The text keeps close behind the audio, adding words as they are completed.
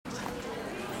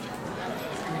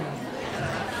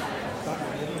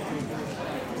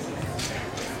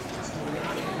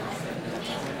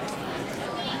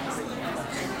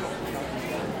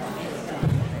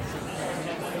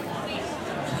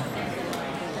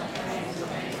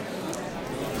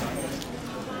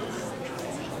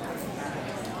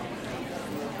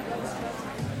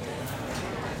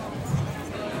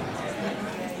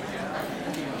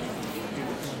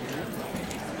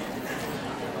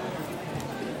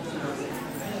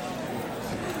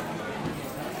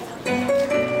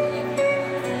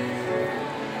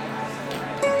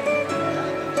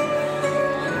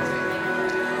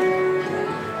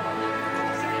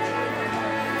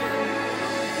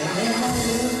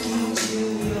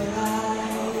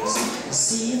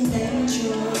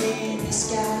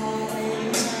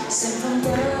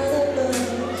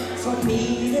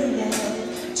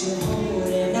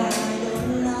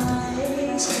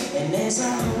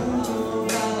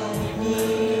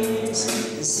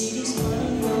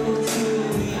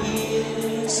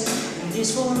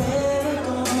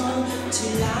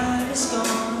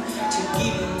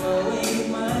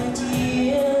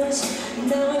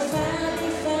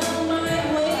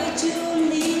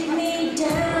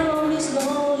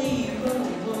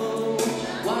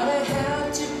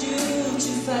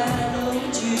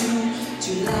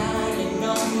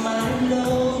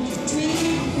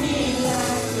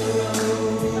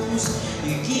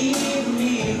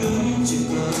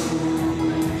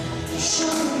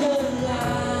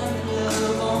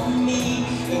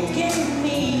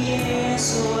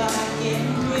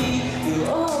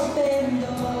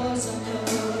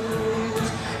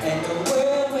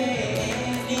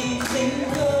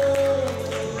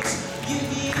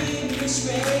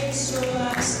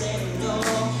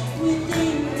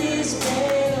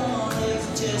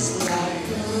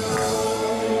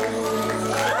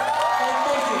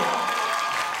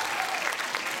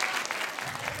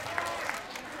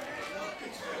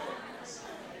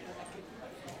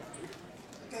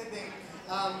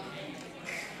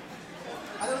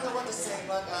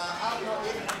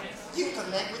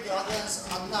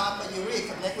that you really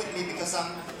connect with me because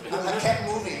I kept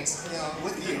moving,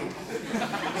 with you.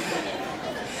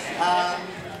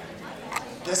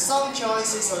 The song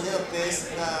choice is a little bit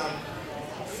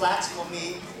flat for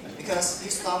me because you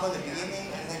start at the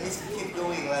beginning and then you keep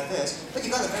going like this. But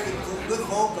you got a very good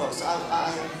vocal, so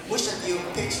I wish that you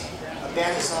picked a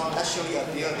better song that shows your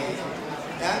ability.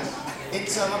 And in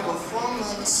terms of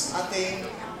performance, I think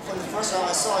from the first time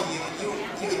I saw you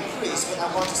increased, but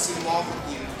I want to see more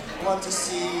from you. I want to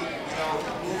see,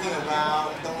 moving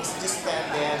around, don't just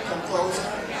stand there, come closer,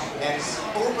 and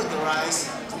open your eyes,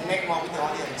 connect more with the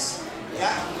audience.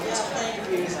 Yeah? Yeah, thank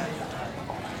you.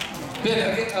 Ben,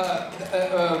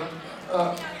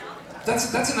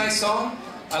 that's a nice song.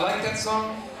 I like that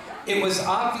song. It was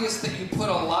obvious that you put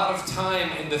a lot of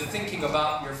time into thinking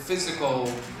about your physical,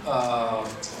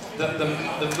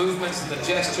 the movements and the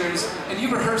gestures, and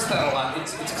you rehearsed that a lot.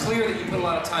 It's clear that you put a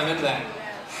lot of time into that.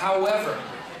 However,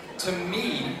 to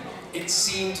me, it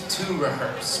seemed too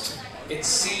rehearsed. It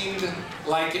seemed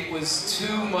like it was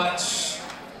too much,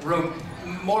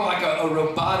 more like a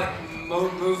robotic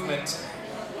movement,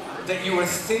 that you were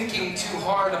thinking too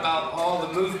hard about all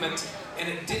the movement, and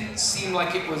it didn't seem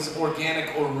like it was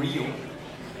organic or real.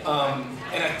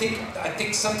 And I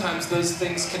think sometimes those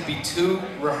things can be too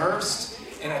rehearsed,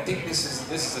 and I think this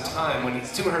is a time when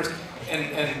it's too rehearsed,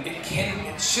 and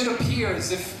it should appear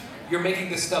as if you're making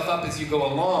this stuff up as you go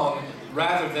along,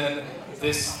 rather than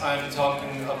this, I'm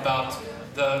talking about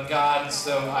the God,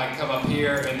 so I come up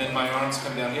here and then my arms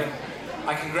come down here.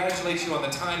 I congratulate you on the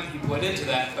time that you put into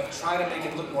that, but try to make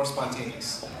it look more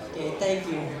spontaneous. Okay, thank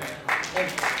you. Thank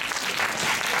you.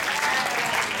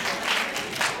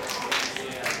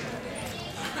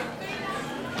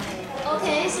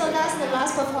 Okay, so that's the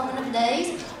last performance of the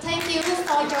day. Thank you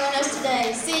for joining us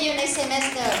today. See you next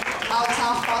semester, our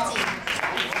top 40.